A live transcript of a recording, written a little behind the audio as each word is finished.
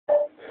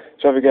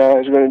So if you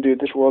guys are going to do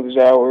This World Is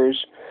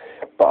Ours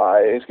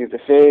by Escape the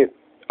Fate,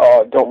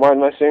 don't mind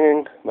my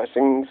singing. My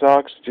singing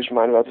sucks. Just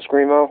mind about the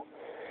screamo.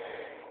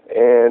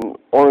 And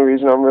only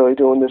reason I'm really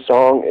doing this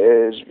song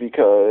is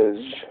because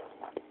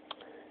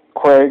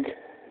Craig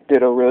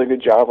did a really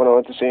good job when I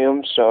went to see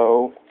him.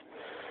 So,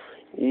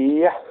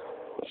 yeah,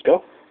 let's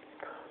go.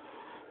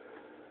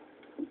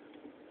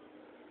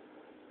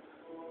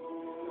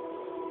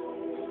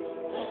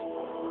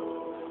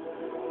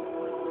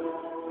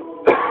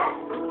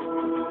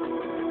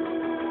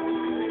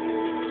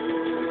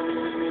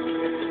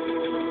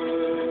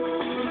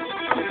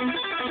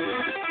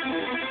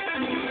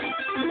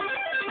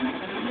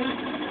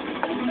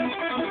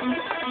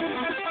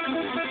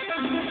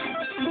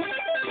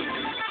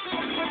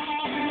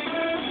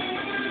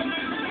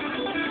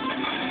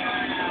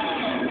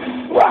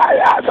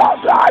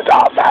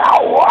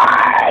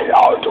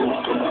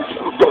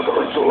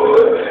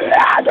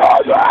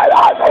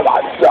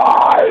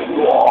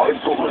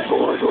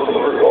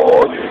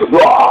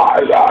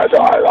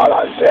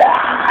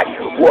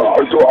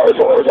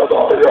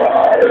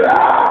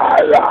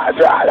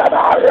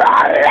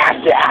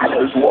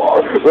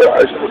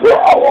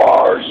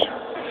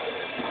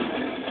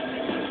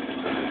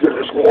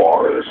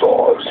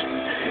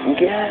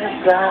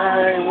 Guess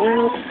I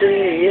will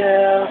see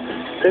you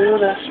through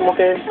the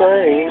smoking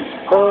flames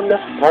on the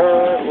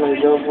front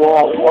ledge of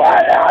war.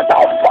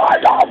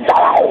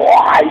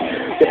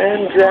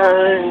 And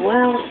I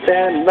will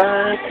stand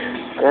my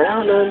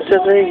ground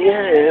until the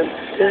end,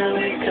 till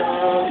we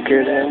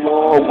conquer them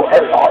all.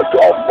 That was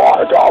free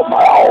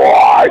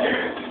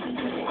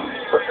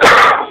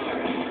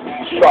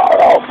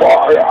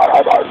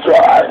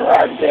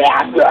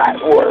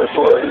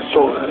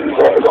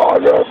on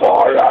the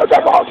fire, the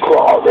progress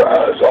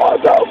on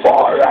the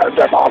fire,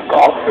 the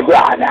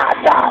run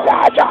after the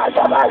judge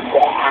of the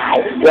sea.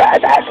 This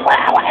is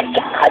where we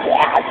got it.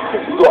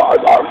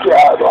 The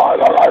children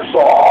of the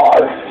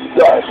sword.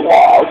 This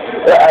world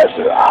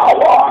is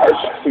ours.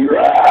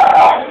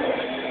 Yeah.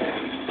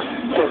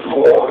 This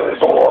world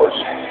is ours.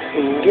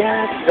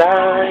 Yes,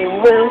 I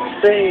will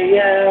see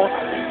you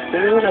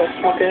through the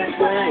smoking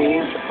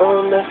flames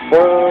on the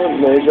front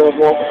ledge of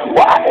war.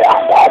 Why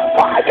are the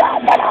fire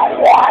that I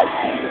want?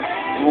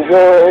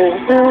 Going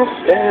to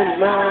stand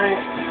mine,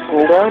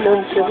 run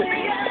until the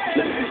east,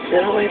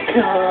 till we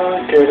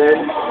conquer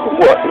them.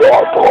 What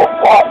are the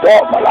fire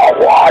that I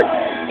want?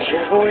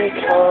 Till we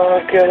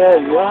conquer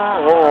them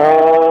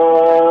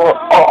all.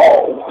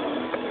 Oh.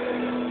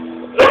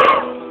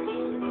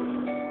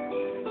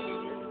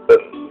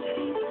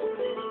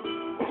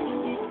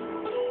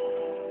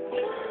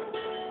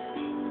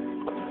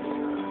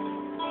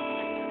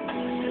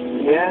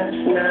 Yes,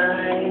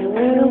 I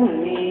will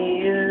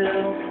meet you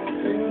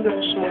through the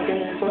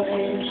smoking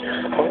flames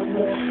on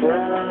the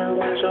front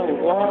ledge of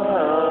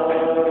war.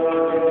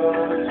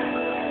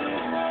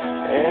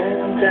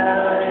 And I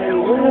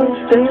will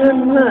stand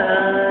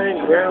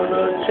my ground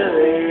until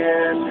the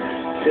end,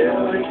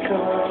 till we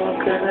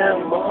conquer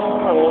them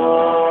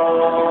all.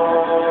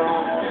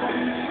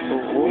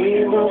 We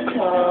will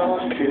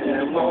conquer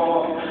them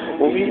all.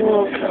 We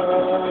will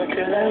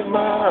conquer them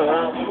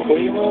all.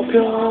 We will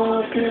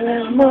conquer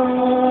them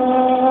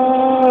all.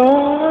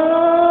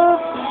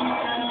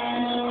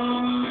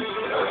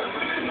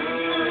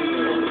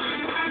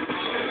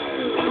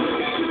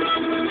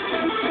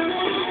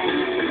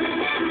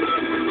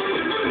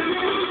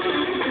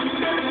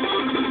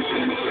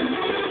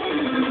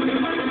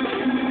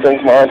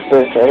 Drink monster,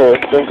 right here.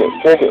 Drink it,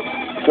 drink it,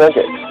 drink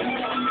it.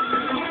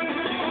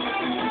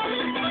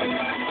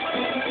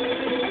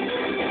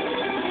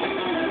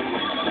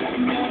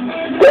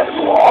 This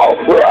world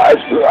is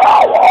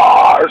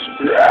ours,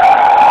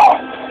 yeah.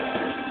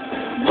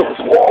 This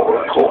world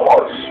is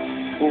ours.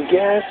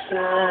 Guess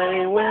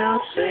I will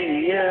see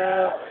you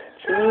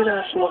through the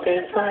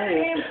smoking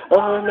flame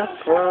on the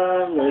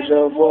front ledge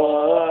of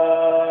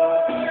war.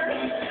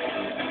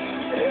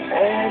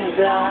 And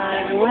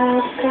I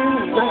will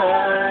stand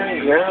my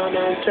ground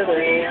until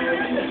the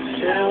end,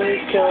 till we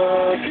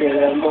conquer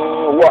them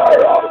all.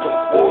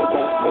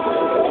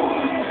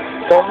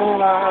 So I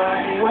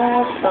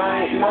will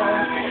fight my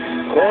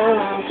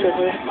ground until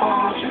we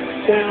fall,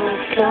 till we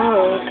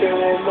conquer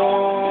them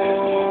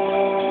all.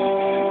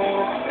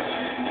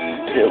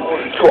 Till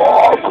we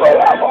conquer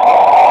them all.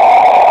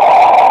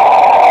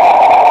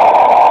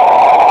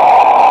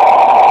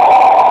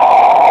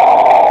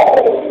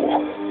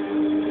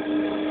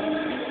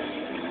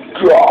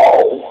 Go.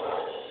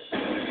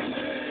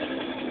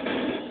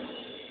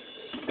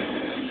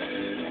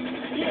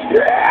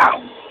 Yeah.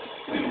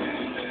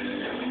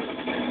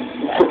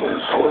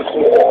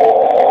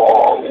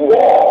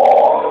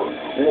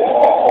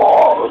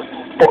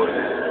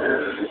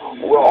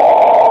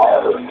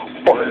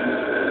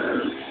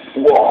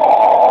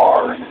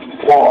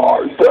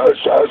 War, this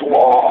is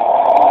war.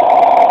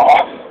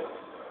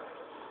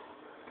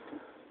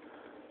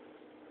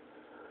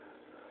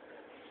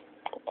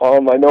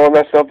 I know I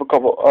messed up a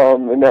couple,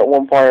 in that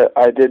one part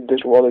I did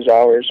This World Is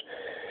Ours,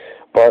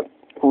 but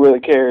who really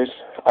cares?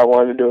 I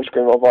wanted to do a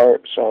screamo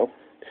part, so,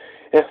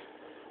 yeah.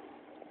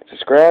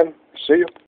 Grand, see you.